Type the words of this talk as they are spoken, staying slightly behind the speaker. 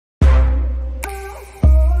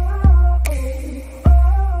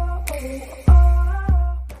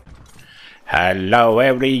Hello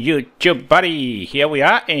every YouTube buddy, here we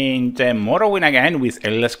are in the Morrowind again with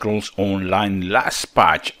Elder Scrolls Online last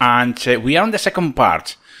patch, and we are on the second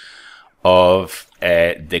part of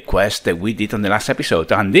the quest that we did on the last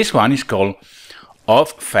episode, and this one is called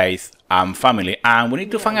Of Faith and Family, and we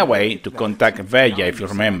need to find a way to contact Veja, if you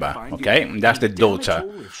remember, okay? That's the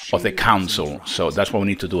daughter of the council, so that's what we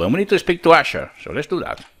need to do, and we need to speak to Asher, so let's do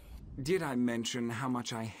that. Did I mention how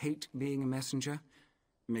much I hate being a messenger?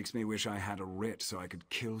 Makes me wish I had a writ so I could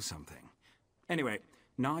kill something. Anyway,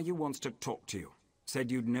 Naya wants to talk to you. Said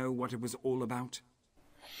you'd know what it was all about.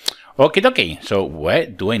 Okie dokie, so where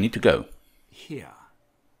do I need to go? Here.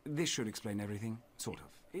 This should explain everything, sort of.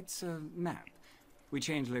 It's a map. We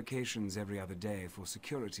change locations every other day for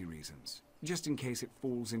security reasons, just in case it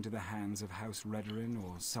falls into the hands of House Redoran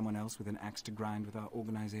or someone else with an axe to grind with our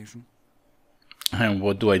organization. And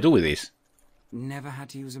what do I do with this? Never had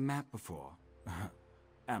to use a map before.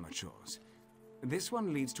 Amateurs. This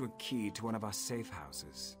one leads to a key to one of our safe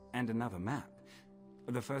houses, and another map.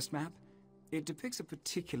 The first map, it depicts a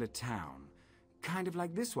particular town, kind of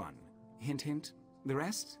like this one. Hint, hint. The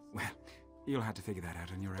rest? Well, you'll have to figure that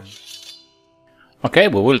out on your own. Okay,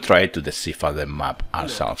 we will try to decipher the map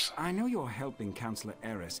ourselves. Look, I know you're helping Councillor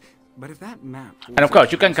Eris, but if that map... And of course,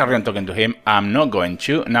 you can carry on talking to him. I'm not going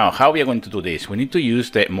to. Now, how we are going to do this? We need to use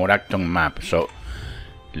the Moracton map, so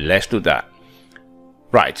let's do that.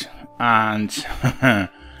 Right, and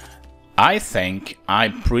I think I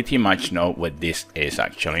pretty much know what this is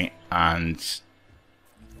actually, and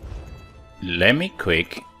let me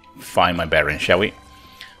quick find my bearings, shall we?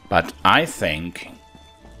 But I think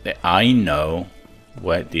that I know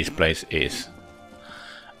where this place is,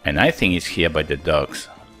 and I think it's here by the docks,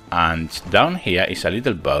 and down here is a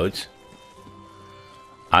little boat.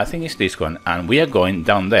 I think it's this one, and we are going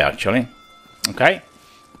down there actually, okay?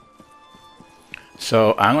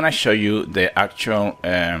 So I'm gonna show you the actual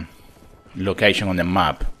location on the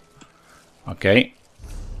map, okay?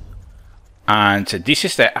 And this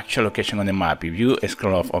is the actual location on the map. If you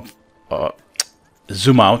scroll off,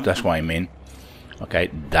 zoom out, that's what I mean.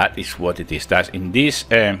 Okay, that is what it is. That's in this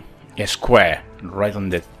square right on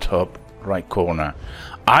the top right corner.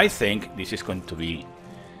 I think this is going to be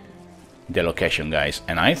the location, guys,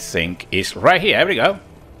 and I think it's right here. Here we go.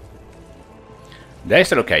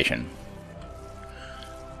 There's the location.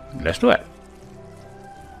 Let's do it.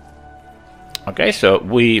 Okay, so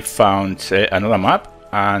we found another map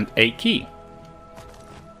and a key.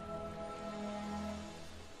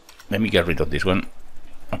 Let me get rid of this one.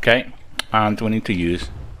 Okay, and we need to use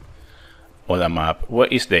other map.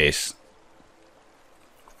 What is this?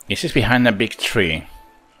 This is behind a big tree.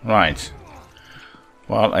 Right.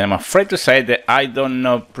 Well, I am afraid to say that I don't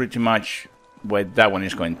know pretty much where that one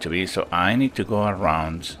is going to be, so I need to go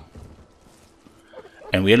around.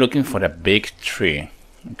 And we are looking for a big tree,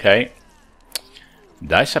 okay?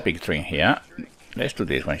 That's a big tree here. Let's do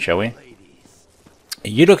this one, shall we?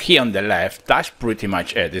 You look here on the left, that's pretty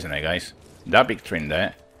much it, isn't it, guys? That big tree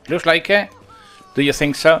there. Looks like it. Do you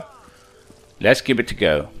think so? Let's give it a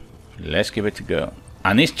go. Let's give it a go.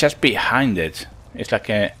 And it's just behind it. It's like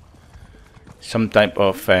a... some type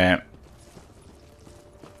of... yeah,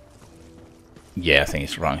 I think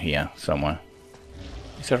it's around here somewhere.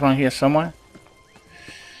 Is it around here somewhere?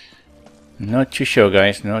 Not too sure,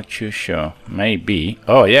 guys, not too sure. Maybe.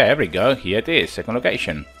 Oh yeah, here we go. Here it is, second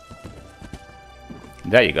location.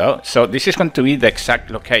 There you go. So this is going to be the exact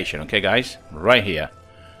location, okay, guys? Right here.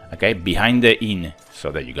 Okay, behind the inn. So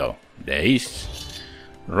there you go. There is.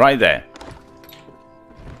 Right there.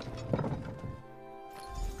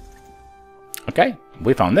 Okay,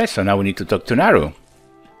 we found this, so now we need to talk to Naru.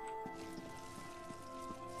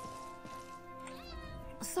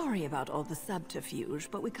 Sorry about all the subterfuge,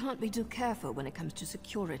 but we can't be too careful when it comes to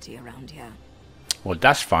security around here. Well,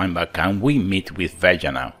 that's fine, but can we meet with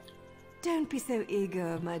Veja now? Don't be so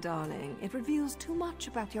eager, my darling. It reveals too much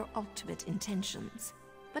about your ultimate intentions.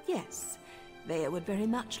 But yes, Veja would very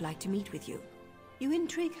much like to meet with you. You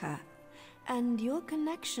intrigue her, and your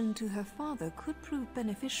connection to her father could prove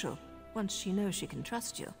beneficial once she knows she can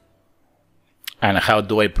trust you. And how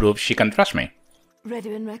do I prove she can trust me?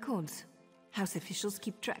 Redoran records. House officials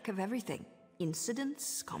keep track of everything.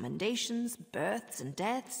 Incidents, commendations, births and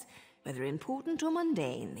deaths. Whether important or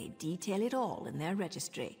mundane, they detail it all in their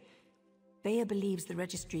registry. Veja believes the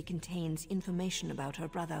registry contains information about her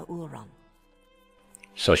brother Ulron.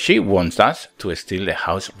 So she wants us to steal the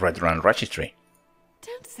House Redoran registry.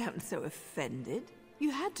 Don't sound so offended.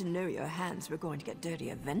 You had to know your hands were going to get dirty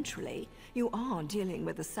eventually. You are dealing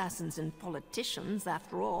with assassins and politicians,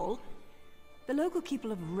 after all. The local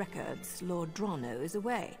keeper of records, Lord Drono, is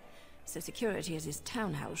away, so security at his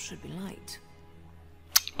townhouse should be light.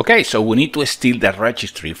 Okay, so we need to steal the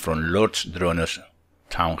registry from Lord Drono's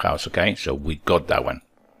townhouse, okay? So we got that one.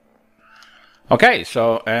 Okay,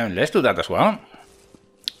 so let's do that as well.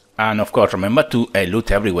 And of course, remember to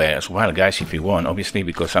loot everywhere as well, guys, if you want. Obviously,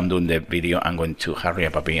 because I'm doing the video, I'm going to hurry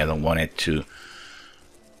up a bit. I don't want it to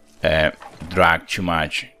drag too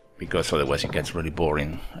much, because otherwise it gets really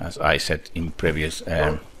boring, as I said in previous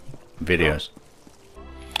videos.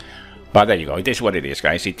 But there you go. It is what it is,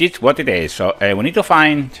 guys. It is what it is. So we need to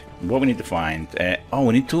find... What we need to find? Oh,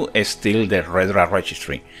 we need to steal the Redra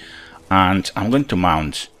registry. And I'm going to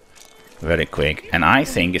mount very quick. And I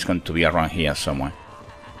think it's going to be around here somewhere.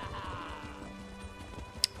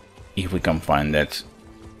 If we can find it.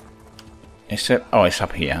 Oh, it's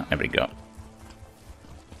up here. There we go.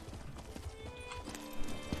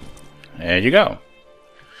 There you go.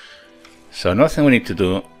 So nothing we need to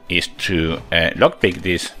do is to lockpick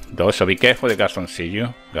this door. So be careful the guards don't see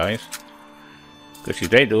you, guys. Because if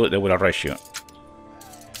they do, they will arrest you.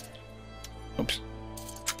 Oops.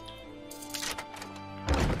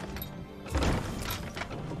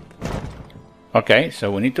 Okay,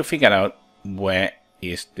 so we need to figure out where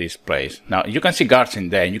is this place. Now, you can see guards in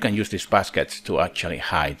there, and you can use these baskets to actually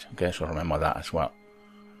hide. Okay, so remember that as well.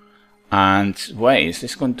 And where is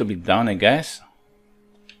this going to be down, I guess?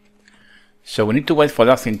 So we need to wait for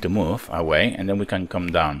that thing to move away, and then we can come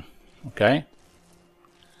down. Okay?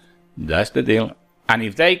 That's the deal. And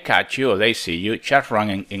if they catch you or they see you, just run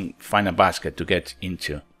and find a basket to get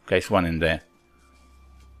into. Okay, there's one in there.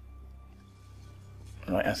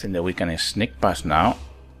 Right, I think that we can sneak past now.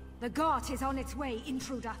 The guard is on its way,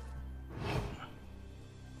 intruder.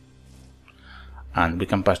 And we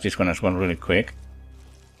can pass this one as well really quick.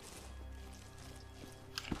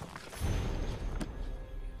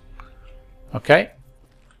 Okay.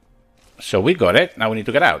 So we got it. Now we need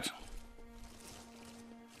to get out.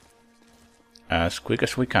 As quick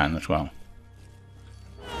as we can as well.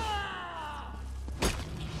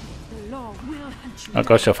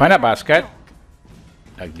 Okay, so find a basket.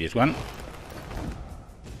 Like this one.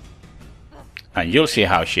 And you'll see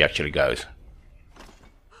how she actually goes.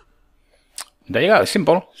 There you go.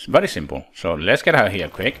 Simple. It's very simple. So let's get out here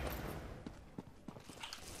quick.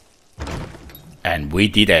 And we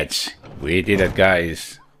did it. We did it,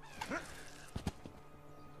 guys.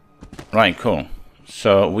 Right, cool.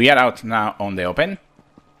 So we are out now on the open.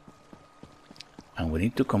 And we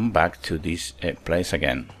need to come back to this place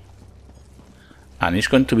again. And it's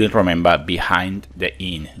going to be, remember, behind the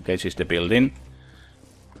inn. Okay, this is the building.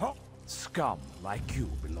 Scum like you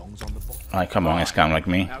belongs on the bottom. Right, come on, scum like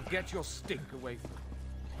me. Now get your stink away from me.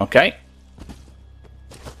 Okay.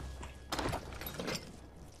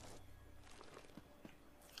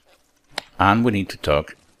 And we need to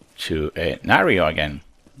talk to Nario again.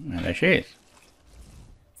 And there she is.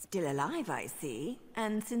 Still alive, I see.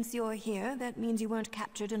 And since you're here, that means you weren't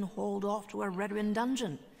captured and hauled off to a Redrin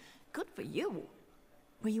dungeon. Good for you.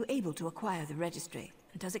 Were you able to acquire the registry?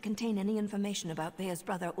 Does it contain any information about Bear's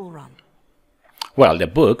brother Ulran? Well, the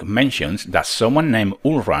book mentions that someone named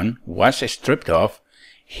Ulran was stripped of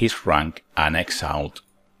his rank and exiled.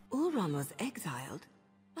 Ulran was exiled?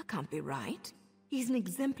 That can't be right. He's an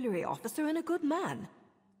exemplary officer and a good man.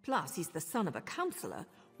 Plus, he's the son of a councillor.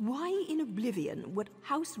 Why in oblivion would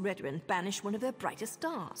House Redrin banish one of their brightest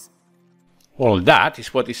stars? Well, that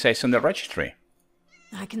is what it says on the registry.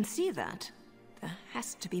 I can see that. There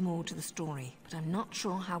has to be more to the story, but I'm not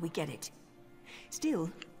sure how we get it. Still,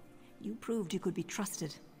 you proved you could be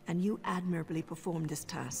trusted, and you admirably performed this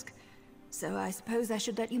task. So I suppose I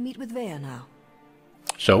should let you meet with Vea now.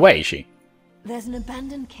 So where is she? There's an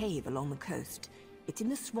abandoned cave along the coast. It's in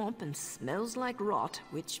the swamp and smells like rot,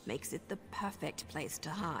 which makes it the perfect place to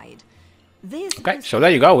hide. Okay, so there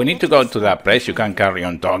you go. We need to go to that place. You can carry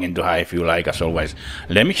on talking to her if you like, as always.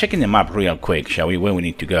 Let me check in the map real quick, shall we, where we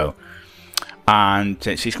need to go. And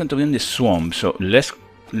she's going to be in the swamp, so let's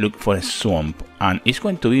look for a swamp. And it's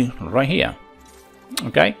going to be right here.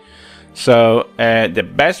 Okay, so the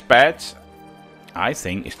best bet, I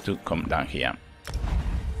think, is to come down here.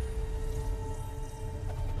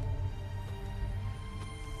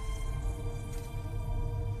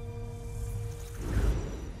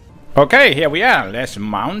 Okay, here we are. Let's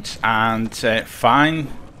mount and find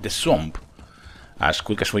the swamp as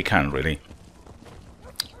quick as we can, really.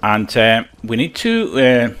 And we need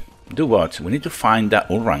to do what? We need to find that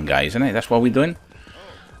Ulran guy, isn't it? That's what we're doing?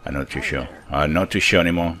 I'm not too sure. I'm not too sure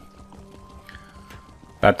anymore.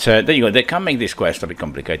 But there you go. They can make this quest a bit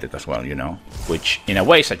complicated as well, you know. Which, in a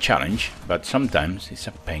way, is a challenge, but sometimes it's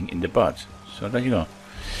a pain in the butt. So there you go.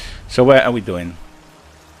 So where are we doing?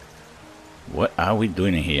 What are we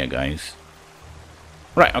doing here, guys?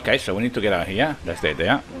 Right, okay, so we need to get out here. That's the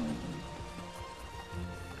idea.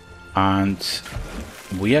 And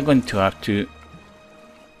we are going to have to...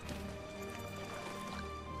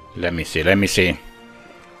 Let me see.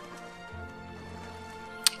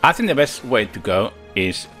 I think the best way to go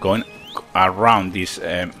is going around this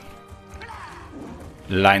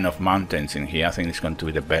line of mountains in here. I think it's going to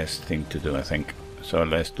be the best thing to do, I think. So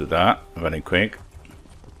let's do that very quick.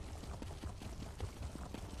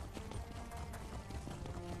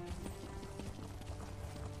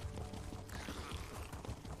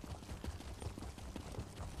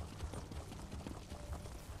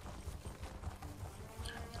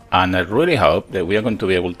 And I really hope that we are going to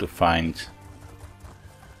be able to find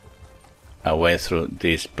a way through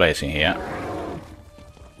this place in here.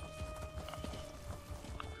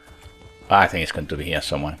 I think it's going to be here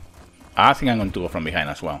somewhere. I think I'm going to go from behind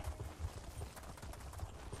as well.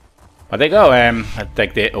 But there you go. I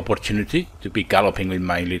take the opportunity to be galloping with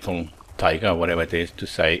my little tiger, or whatever it is, to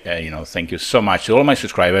say, you know, thank you so much to all my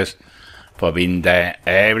subscribers for being there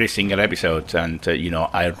every single episode. And, you know,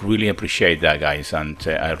 I really appreciate that, guys. And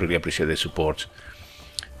I really appreciate the support.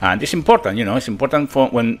 And it's important, you know, it's important for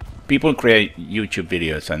when people create YouTube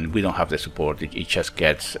videos and we don't have the support. It just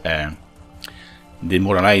gets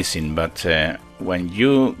demoralizing. But when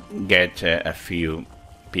you get a few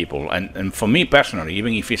people, and for me personally,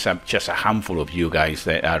 even if it's just a handful of you guys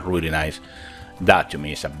that are really nice, that to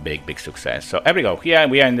me is a big success. So here we go. Here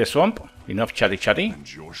we are in the swamp. Enough chatty.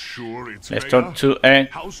 And you're sure it's Let's talk to a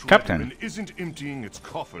captain. Isn't emptying its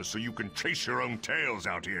coffers so you can chase your own tails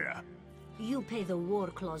out here. You pay the war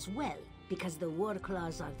claws well, because the war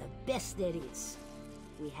claws are the best there is.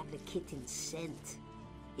 We have the kitten scent.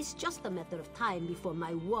 It's just a matter of time before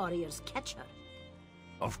my warriors catch her.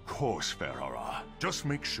 Of course, Ferrara. Just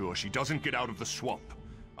make sure she doesn't get out of the swamp.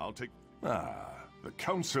 I'll take... the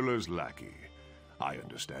Counselor's lackey. I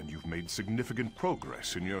understand you've made significant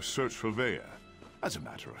progress in your search for Vea. As a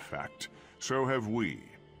matter of fact, so have we.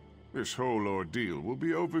 This whole ordeal will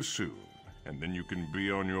be over soon, and then you can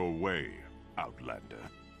be on your way, Outlander.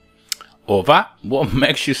 Over? What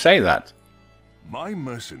makes you say that? My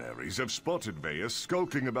mercenaries have spotted Vea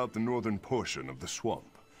skulking about the northern portion of the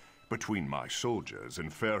swamp. Between my soldiers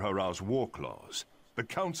and Ferhara's war claws, the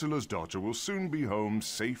Counselor's daughter will soon be home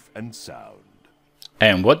safe and sound.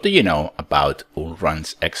 And what do you know about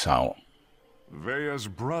Ulran's exile? Vea's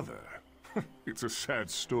brother. It's a sad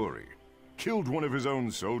story. Killed one of his own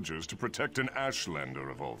soldiers to protect an Ashlander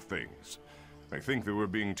of all things. I think they were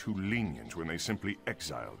being too lenient when they simply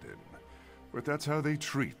exiled him. But that's how they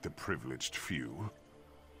treat the privileged few.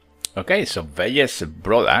 Okay, so Vea's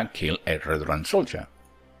brother killed a Redrun soldier.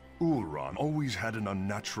 Ulran always had an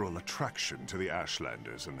unnatural attraction to the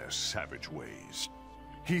Ashlanders and their savage ways.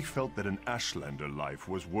 He felt that an Ashlander life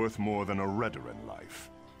was worth more than a Redoran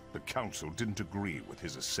life. The Council didn't agree with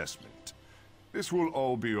his assessment. This will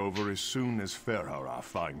all be over as soon as Ferhara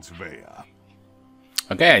finds Vea.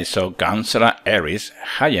 Okay, so Councillor Eris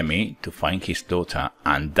hired me to find his daughter,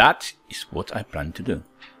 and that is what I plan to do.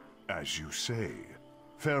 As you say,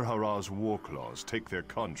 Ferhara's war claws take their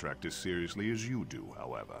contract as seriously as you do,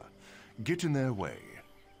 however. Get in their way,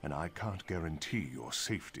 and I can't guarantee your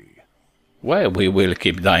safety. Well, we will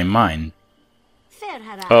keep that in mind.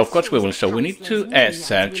 Oh, of course we will. So we need to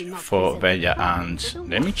search for Vea, and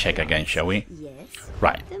let me check again, shall we?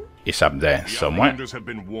 Right, it's up there somewhere. The have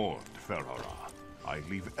been warned, Ferhara. I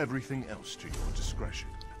leave everything else to your discretion.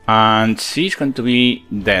 And she's going to be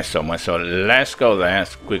there somewhere, so let's go there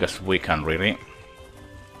as quick as we can, really.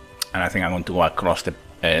 And I think I'm going to go across the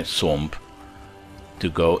swamp to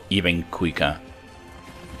go even quicker.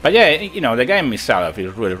 But yeah, you know, the game itself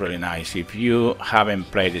is really nice. If you haven't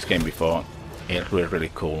played this game before, it's really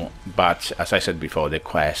cool. But as I said before, the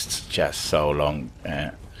quest's just so long.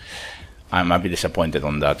 I'm a bit disappointed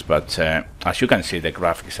on that. But as you can see, the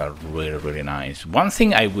graphics are really nice. One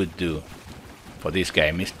thing I would do for this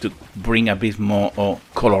game is to bring a bit more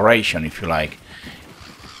coloration, if you like.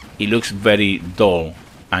 It looks very dull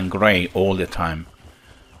and grey all the time.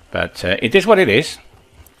 But it is what it is.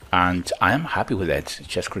 And I am happy with it,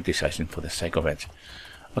 just criticizing for the sake of it.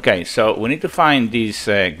 Okay, so we need to find this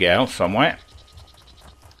girl somewhere.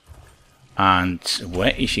 And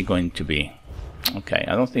where is she going to be? Okay,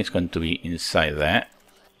 I don't think it's going to be inside there.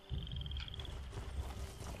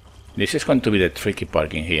 This is going to be the tricky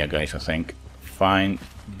part in here, guys, I think. Find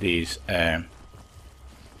this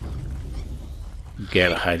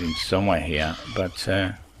girl hiding somewhere here, but...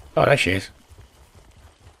 oh, there she is.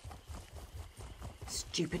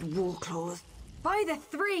 Stupid warclaws. By the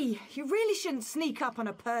three! You really shouldn't sneak up on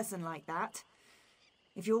a person like that.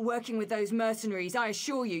 If you're working with those mercenaries, I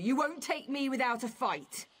assure you, you won't take me without a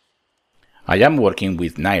fight. I am working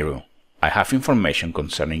with Nairu. I have information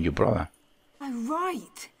concerning your brother. Oh,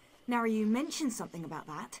 right. Now you mentioned something about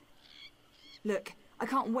that. Look, I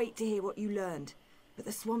can't wait to hear what you learned. But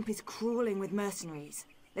the swamp is crawling with mercenaries.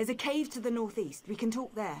 There's a cave to the northeast. We can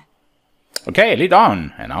talk there. Okay, lead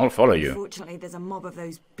on, and I'll follow you. Unfortunately, there's a mob of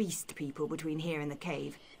those beast people between here and the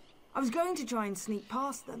cave. I was going to try and sneak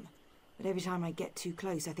past them, but every time I get too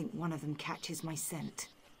close, I think one of them catches my scent.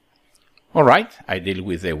 Alright, I deal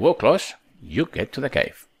with the war claws. You get to the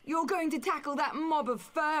cave. You're going to tackle that mob of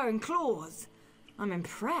fur and claws? I'm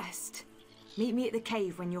impressed. Meet me at the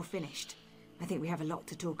cave when you're finished. I think we have a lot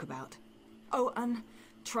to talk about. Oh, and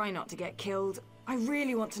try not to get killed. I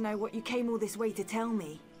really want to know what you came all this way to tell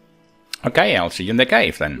me. Okay, I'll see you in the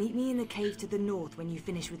cave then. Meet me in the cave to the north when you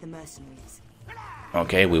finish with the mercenaries.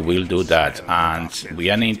 Okay, we will do that, and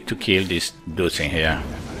we need to kill these dudes in here.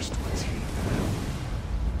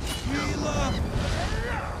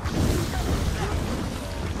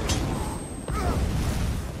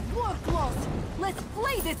 War claws! Let's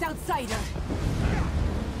flay this outsider!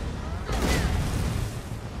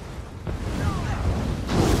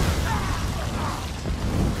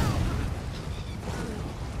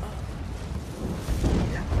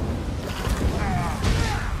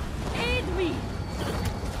 Aid me!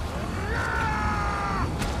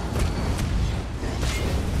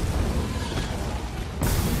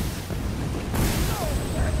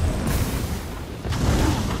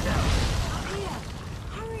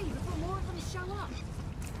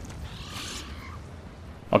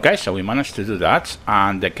 Okay, so we managed to do that,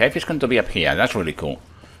 and the cave is going to be up here. That's really cool.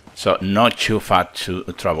 So not too far to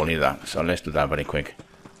travel either. So let's do that very quick.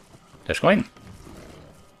 Let's go in.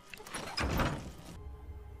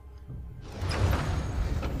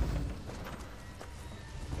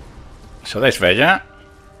 So there's Veja,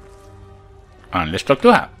 and let's talk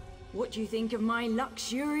to her. What do you think of my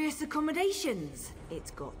luxurious accommodations?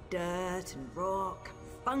 It's got dirt and rock,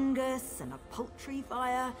 fungus and a poultry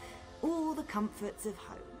fire, all the comforts of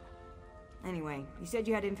home. Anyway, you said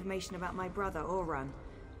you had information about my brother, Orun.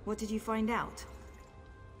 What did you find out?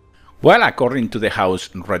 Well, according to the House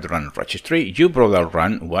Redrun registry, your brother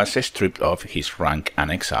Run was stripped of his rank and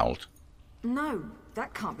exiled. No,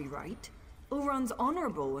 that can't be right. Orun's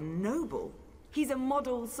honorable and noble. He's a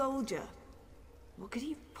model soldier. What could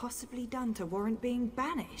he have possibly done to warrant being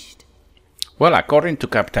banished? Well, according to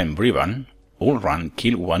Captain Brivan, Ulran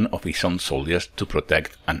killed one of his own soldiers to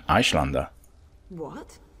protect an Icelander.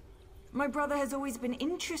 What? My brother has always been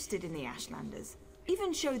interested in the Ashlanders.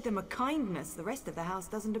 Even showed them a kindness the rest of the house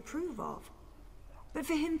doesn't approve of. But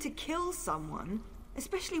for him to kill someone,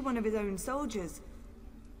 especially one of his own soldiers,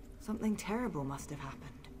 something terrible must have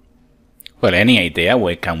happened. Well, any idea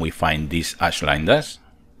where can we find these Ashlanders?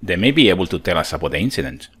 They may be able to tell us about the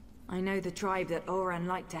incident. I know the tribe that Oran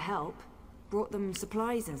liked to help. Brought them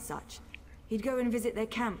supplies and such. He'd go and visit their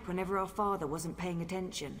camp whenever our father wasn't paying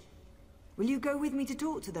attention. Will you go with me to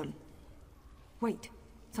talk to them? Wait,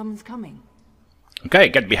 someone's coming. Okay,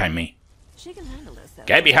 get behind me. She can handle herself.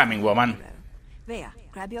 Get behind me, woman. Vea,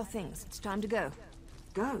 grab your things. It's time to go.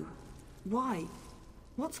 Go? Why?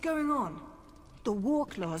 What's going on? The war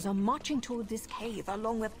claws are marching toward this cave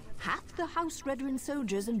along with half the House Redrin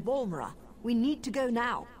soldiers in Balmora. We need to go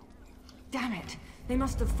now. Damn it! They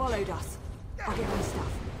must have followed us. I'll get my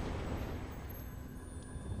stuff.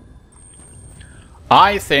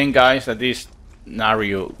 I think, guys, that this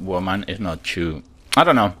Nario woman is not too... I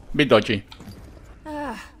don't know, a bit dodgy.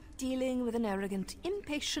 Dealing with an arrogant,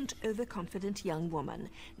 impatient, overconfident young woman.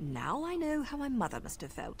 Now I know how my mother must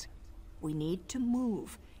have felt. We need to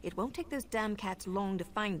move. It won't take those damn cats long to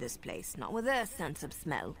find this place, not with their sense of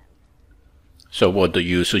smell. So what do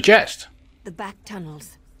you suggest? The back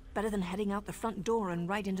tunnels. Better than heading out the front door and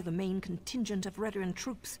right into the main contingent of Redrin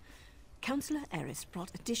troops. Councillor Eris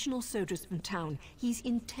brought additional soldiers from town. He's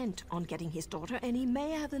intent on getting his daughter, and he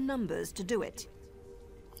may have the numbers to do it.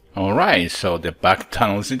 Alright, so the back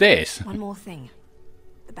tunnels it is. One more thing.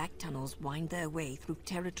 The back tunnels wind their way through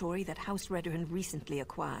territory that House Redrin recently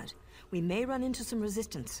acquired. We may run into some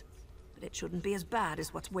resistance, but it shouldn't be as bad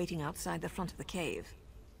as what's waiting outside the front of the cave.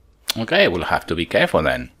 Okay, we'll have to be careful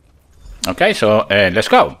then. Okay, so let's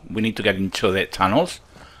go. We need to get into the tunnels.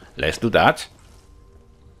 Let's do that.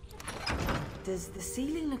 Does the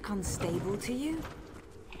ceiling look unstable to you?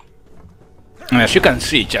 And as you can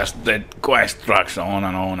see, just the quest drags on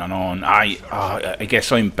and on and on. I get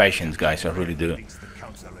so impatient, guys, I really do.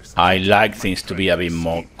 I like things to be a bit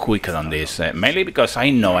more quicker than this, mainly because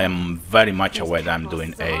I know I am very much aware that I'm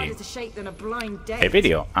doing a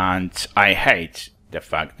video, and I hate the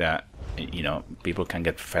fact that you know, people can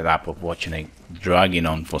get fed up of watching it dragging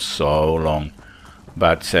on for so long.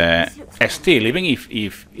 But still, even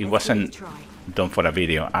if it wasn't done for a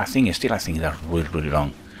video, I think that's really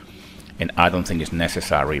long, and I don't think it's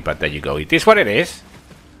necessary. But there you go. It is what it is,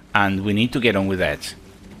 and we need to get on with that.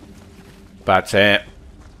 But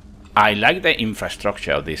I like the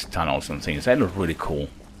infrastructure of these tunnels and things. They look really cool,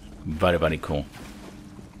 very, very cool.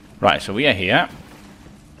 Right, so we are here,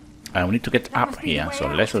 and we need to get up here. So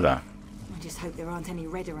let's do that. I just hope there aren't any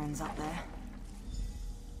Redderons up there.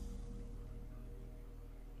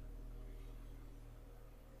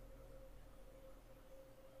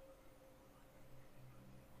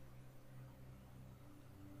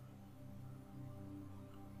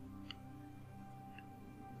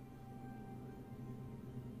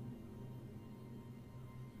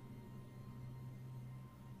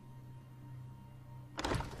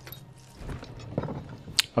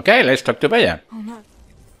 Okay, let's talk to Bella. Oh no.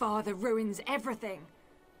 Father ruins everything.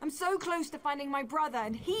 I'm so close to finding my brother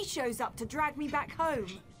and he shows up to drag me back home.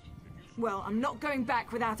 Well, I'm not going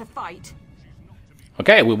back without a fight.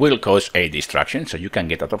 Okay, we will cause a distraction so you can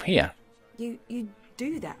get out of here. You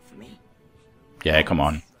do that for me? Yeah, come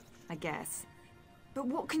on. I guess. But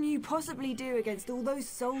what can you possibly do against all those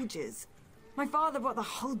soldiers? My father brought the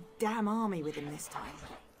whole damn army with him this time.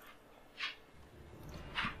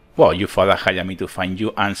 Well, your father hired me to find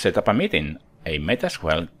you and set up a meeting. I met as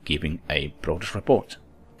well, giving a progress report.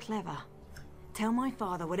 Clever. Tell my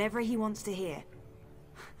father whatever he wants to hear.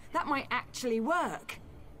 That might actually work.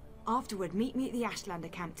 Afterward, meet me at the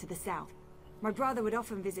Ashlander camp to the south. My brother would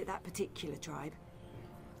often visit that particular tribe.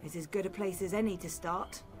 It's as good a place as any to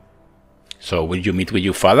start. So, will you meet with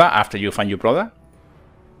your father after you find your brother?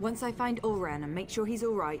 Once I find Ulran and make sure he's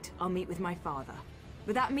alright, I'll meet with my father.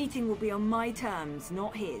 But that meeting will be on my terms,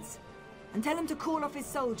 not his. And tell him to call off his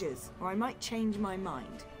soldiers, or I might change my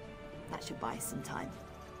mind. That should buy us some time.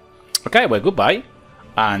 Okay, well, goodbye.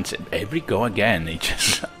 And there we go again. It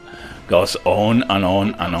just goes on and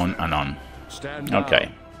on and on and on. Stand down.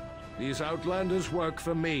 Okay. These Outlanders work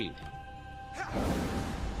for me.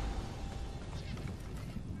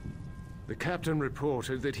 The captain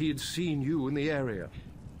reported that he had seen you in the area.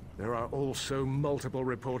 There are also multiple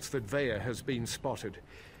reports that Veya has been spotted.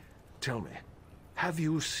 Tell me, have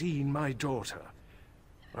you seen my daughter?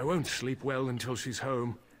 I won't sleep well until she's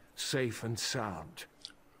home, safe and sound.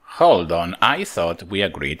 Hold on, I thought we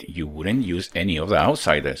agreed you wouldn't use any of the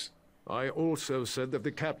outsiders. I also said that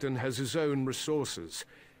the captain has his own resources.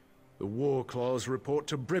 The war claws report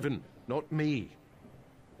to Briven, not me.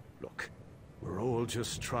 Look, we're all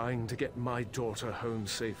just trying to get my daughter home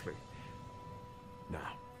safely.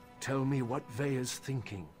 Now, tell me what Veya's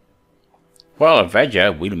thinking. Well,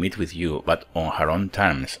 Veya will meet with you, but on her own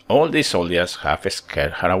terms. All these soldiers have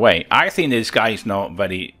scared her away. I think this guy is not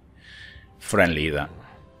very friendly either.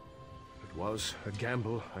 It was a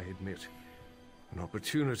gamble, I admit. An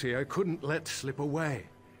opportunity I couldn't let slip away.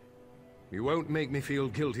 You won't make me feel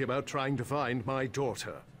guilty about trying to find my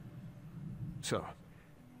daughter. So,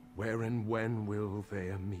 where and when will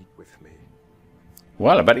Veya meet with me?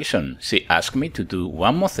 Well, very soon. She asked me to do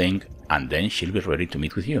one more thing, and then she'll be ready to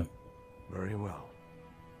meet with you. Very well.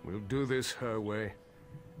 We'll do this her way.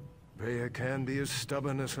 Veya can be as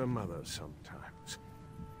stubborn as her mother sometimes.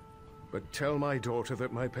 But tell my daughter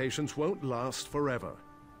that my patience won't last forever.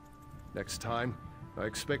 Next time, I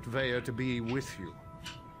expect Veya to be with you.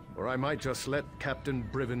 Or I might just let Captain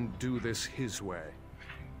Briven do this his way.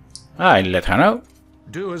 I'll let her know.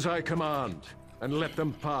 Do as I command, and let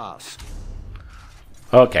them pass.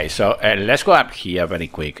 Okay, so let's go up here very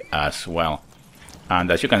quick as well.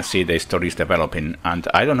 And as you can see, the story is developing, and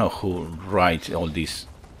I don't know who writes all these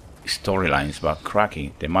storylines, but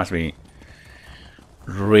cracky, there must be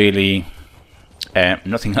really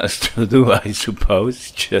nothing else to do, I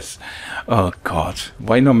suppose. Just, oh god,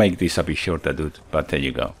 why not make this a bit shorter, dude? But there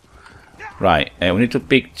you go. Right, we need to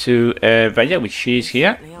pick to Veya, which she is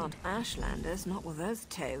here. They aren't Ashlanders, not with those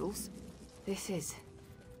tails. This is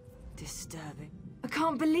disturbing. I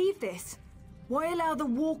can't believe this. Why allow the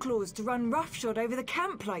Warclaws to run roughshod over the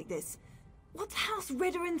camp like this? What's House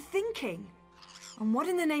Redderin thinking? And what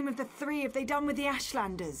in the name of the three have they done with the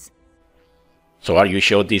Ashlanders? So are you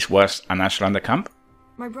sure this was an Ashlander camp?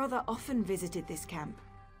 My brother often visited this camp.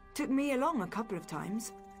 Took me along a couple of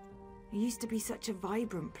times. It used to be such a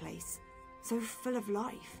vibrant place. So full of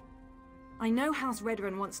life. I know House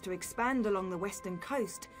Redderin wants to expand along the western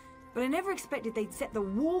coast, but I never expected they'd set the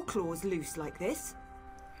Warclaws loose like this.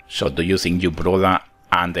 So do you think your brother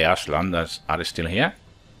and the Ashlanders are still here?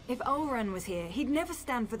 If Ulran was here, he'd never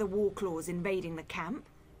stand for the Warclaws invading the camp.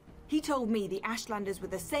 He told me the Ashlanders were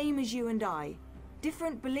the same as you and I.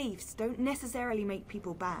 Different beliefs don't necessarily make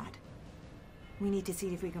people bad. We need to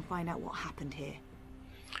see if we can find out what happened here.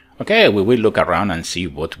 Okay, we will look around and see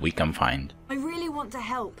what we can find. I really want to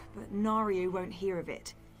help, but Nario won't hear of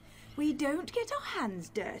it. We don't get our hands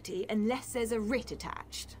dirty unless there's a writ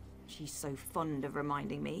attached. She's so fond of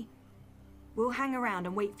reminding me. We'll hang around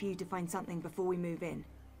and wait for you to find something before we move in.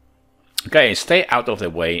 Okay, stay out of the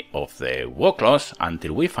way of the war clause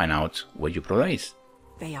until we find out where your brother is.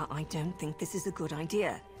 Bea, I don't think this is a good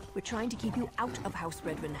idea. We're trying to keep you out of House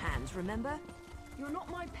Redwin hands, remember? You're not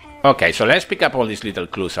my parent. Okay, so let's pick up all these little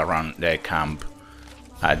clues around the camp.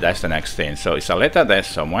 That's the next thing. So it's a letter there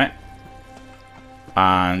somewhere.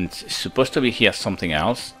 And it's supposed to be here something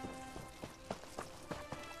else.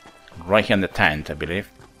 Right here in the tent, I believe.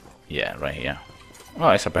 Yeah, right here. Oh,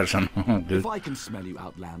 it's a person. If I can smell you,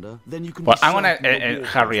 Outlander, then you can. Well, I'm gonna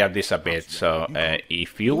hurry up this a bit. So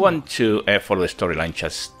if you want to follow the storyline,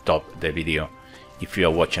 just stop the video if you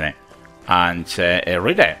are watching it and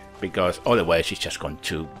read it, because otherwise it's just going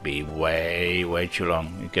to be way too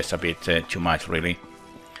long. It gets a bit too much, really.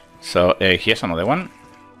 So here's another one.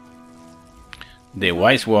 The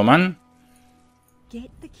wise woman. Get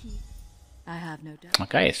the key. I have no doubt.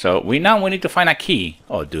 Okay, so we need to find a key.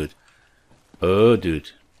 Oh, dude. Oh,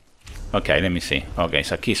 dude. Okay, let me see. Okay,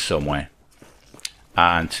 it's a key somewhere.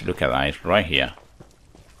 And look at that, it's right here.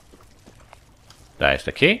 That is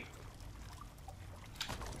the key.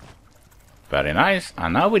 Very nice.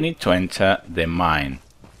 And now we need to enter the mine.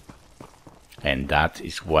 And that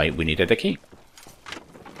is why we needed the key.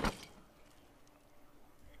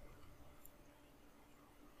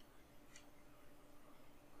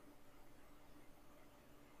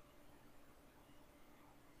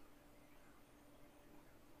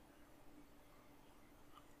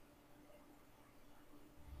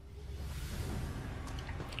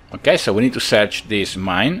 Okay, so we need to search this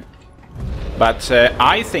mine. But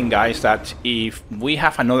I think, guys, that if we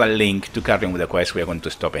have another link to carry on with the quest, we are going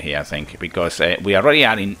to stop it here, I think. Because we already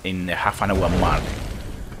are in the half-an-hour mark.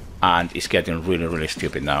 And it's getting really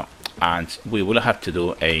stupid now. And we will have to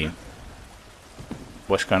do a...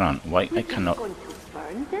 What's going on? Why I cannot...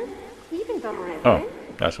 Oh,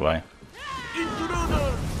 that's why.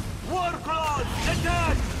 Intruder! War claws!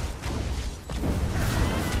 Attack!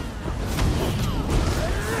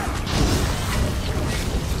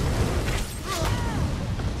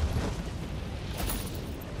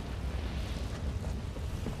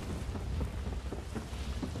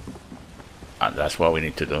 And that's what we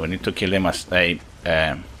need to do. We need to kill him as a...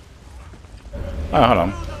 Oh, hold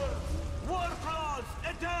on. War claws!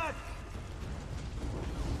 Attack!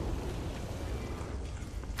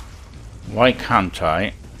 Why can't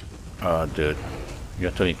I? Oh, dude.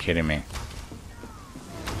 You're totally kidding me.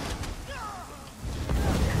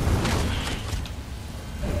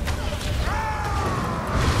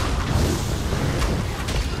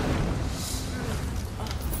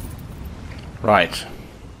 Right.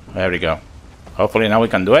 There we go. Hopefully now we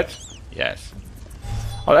can do it. Yes.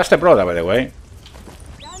 Oh, that's the brother, by the way.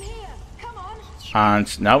 Down here. Come on.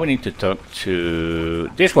 And now we need to talk to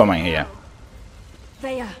this woman here.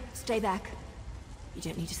 Bea, stay back. You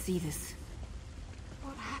don't need to see this.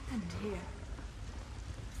 What happened here?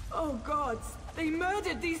 Oh gods, they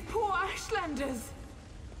murdered these poor Ashlanders.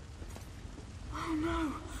 Oh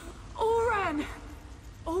no. Oran!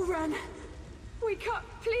 Oran! Wake up,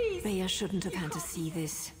 please! Bea shouldn't have had to see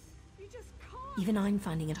this. You just can't. Even I'm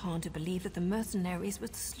finding it hard to believe that the mercenaries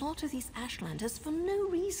would slaughter these Ashlanders for no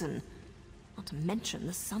reason. Not to mention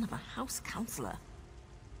the son of a house councillor.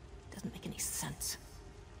 Doesn't make any sense.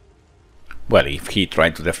 Well, if he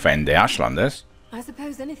tried to defend the Ashlanders. I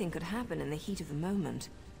suppose anything could happen in the heat of the moment.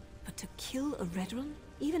 But to kill a Redrun,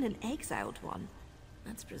 even an exiled one,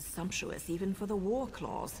 that's presumptuous even for the war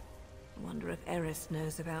clause. I wonder if Eris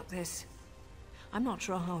knows about this. I'm not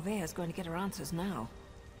sure how Vea's going to get her answers now.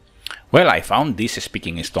 Well, I found this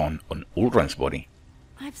speaking stone on Ulran's body.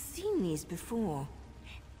 I've seen these before.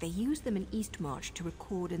 They use them in Eastmarch to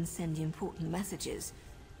record and send important messages.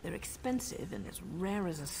 They're expensive and as rare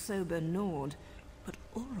as a sober Nord. But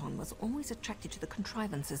Ulran was always attracted to the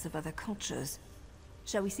contrivances of other cultures.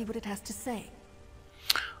 Shall we see what it has to say?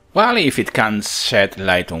 Well, if it can shed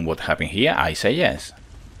light on what happened here, I say yes.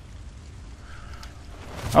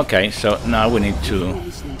 Okay, so now we need to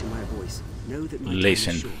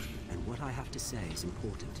listen and what I have to say is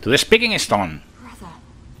important. to the speaking stone. Brother,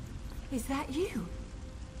 is that you?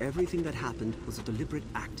 Everything that happened was a deliberate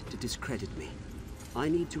act to discredit me. I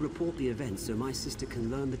need to report the events so my sister can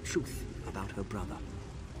learn the truth about her brother.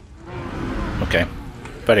 Okay,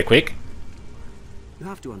 very quick. You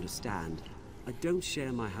have to understand, I don't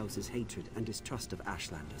share my house's hatred and distrust of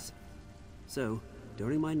Ashlanders. So,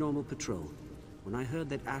 During my normal patrol, when I heard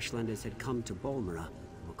that Ashlanders had come to Balmora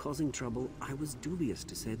and were causing trouble, I was dubious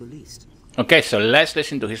to say the least. Okay, so let's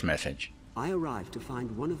listen to his message. I arrived to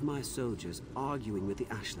find one of my soldiers arguing with the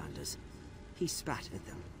Ashlanders. He spat at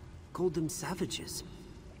them, called them savages.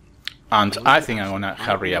 And I think I'm gonna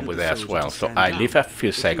hurry up with that as well, so I leave a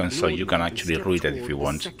few seconds so you can actually read it if you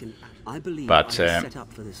want. But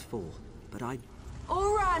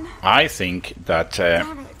I think that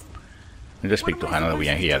let's speak to Hannah we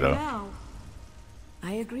are here though.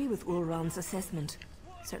 I agree with Ulran's assessment.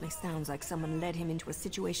 Certainly sounds like someone led him into a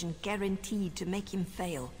situation guaranteed to make him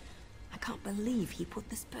fail. I can't believe he put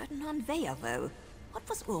this burden on Veya though. What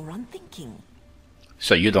was Ulran thinking?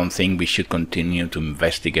 So you don't think we should continue to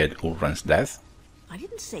investigate Ulran's death? I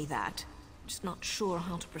didn't say that. I'm just not sure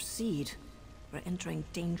how to proceed. We're entering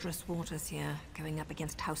dangerous waters here, going up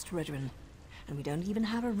against House Redrin, and we don't even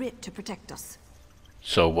have a writ to protect us.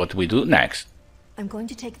 So what do we do next? I'm going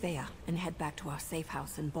to take Veya and head back to our safe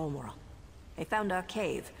house in Balmora. They found our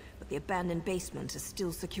cave, but the abandoned basement is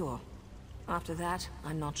still secure. After that,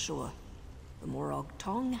 I'm not sure. The Morrowed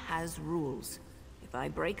Tong has rules. If I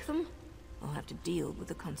break them, I'll have to deal with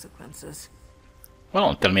the consequences.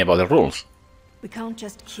 Well, tell me about the rules. We can't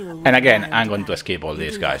just kill. And again, I'm going to skip all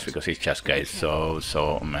these guys because it's just guys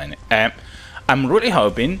so many. I'm really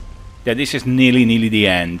hoping that this is nearly the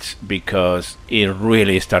end because it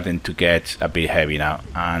really is starting to get a bit heavy now.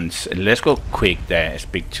 And let's go quick there,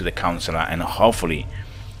 speak to the counselor, and hopefully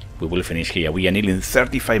we will finish here. We are nearly in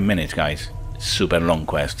 35 minutes, guys. Super long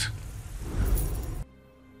quest.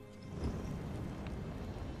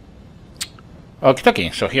 Okay,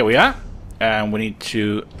 so here we are, and we need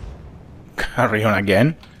to carry on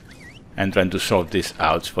again and trying to sort this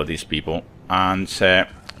out for these people. And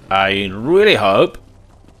I really hope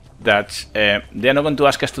that they're not going to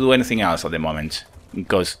ask us to do anything else at the moment,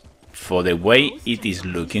 because for the way it is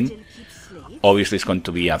looking, obviously it's going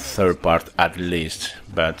to be a third part at least.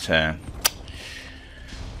 But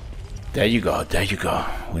there you go, there you go.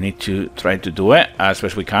 We need to try to do it as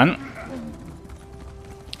best we can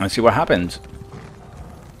and see what happens.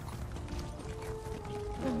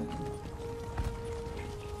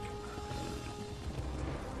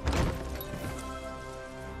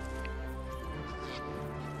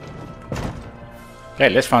 Okay,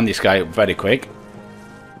 let's find this guy very quick.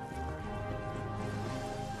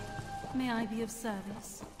 May I be of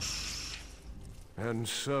service? And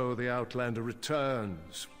so the Outlander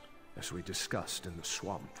returns, as we discussed in the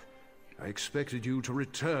swamp. I expected you to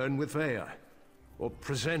return with Veya, or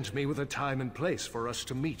present me with a time and place for us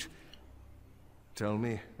to meet. Tell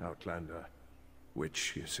me, Outlander,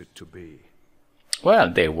 which is it to be? Well,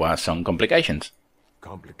 there were some complications.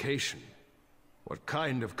 Complication? What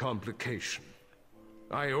kind of complication?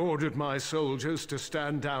 I ordered my soldiers to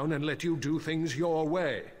stand down and let you do things your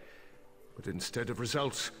way. But instead of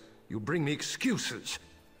results, you bring me excuses.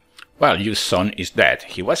 Well, your son is dead.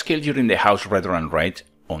 He was killed during the House Redrin raid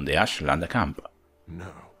on the Ashlander camp.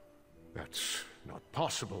 No, that's not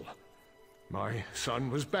possible. My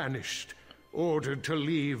son was banished, ordered to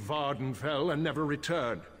leave Vardenfell and never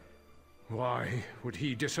return. Why would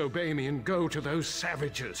he disobey me and go to those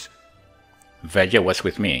savages? Veya was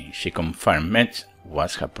with me. She confirmed it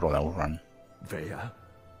was her brother Ulran. Veya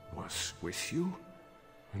was with you?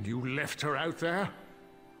 And you left her out there?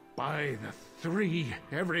 By the three,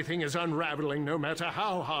 everything is unraveling no matter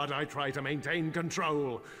how hard I try to maintain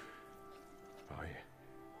control. I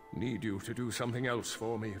need you to do something else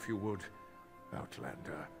for me if you would,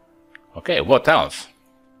 Outlander. Okay, what else?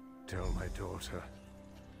 Tell my daughter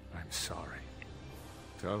I'm sorry.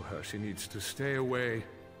 Tell her she needs to stay away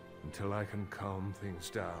until I can calm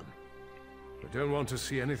things down. I don't want to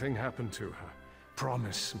see anything happen to her.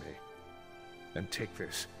 Promise me. And take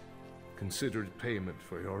this. Consider it payment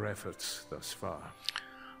for your efforts thus far.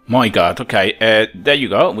 My god, okay, there you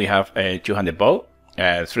go. We have a 200 bow,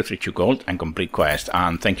 332 gold, and complete quest.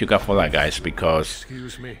 And thank you God for that, guys, because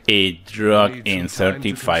it dragged in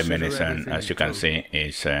 35 minutes, and as you can see,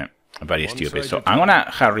 it's very stupid. So I'm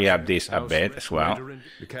gonna hurry up this a bit as well,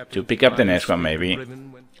 to pick up the next one maybe,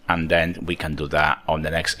 and then we can do that on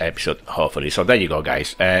the next episode, hopefully. So there you go,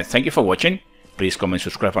 guys. Thank you for watching. Please comment,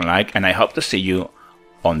 subscribe, and like, and I hope to see you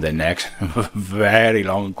on the next very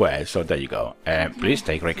long quest. So there you go. Please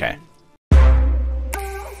take great care.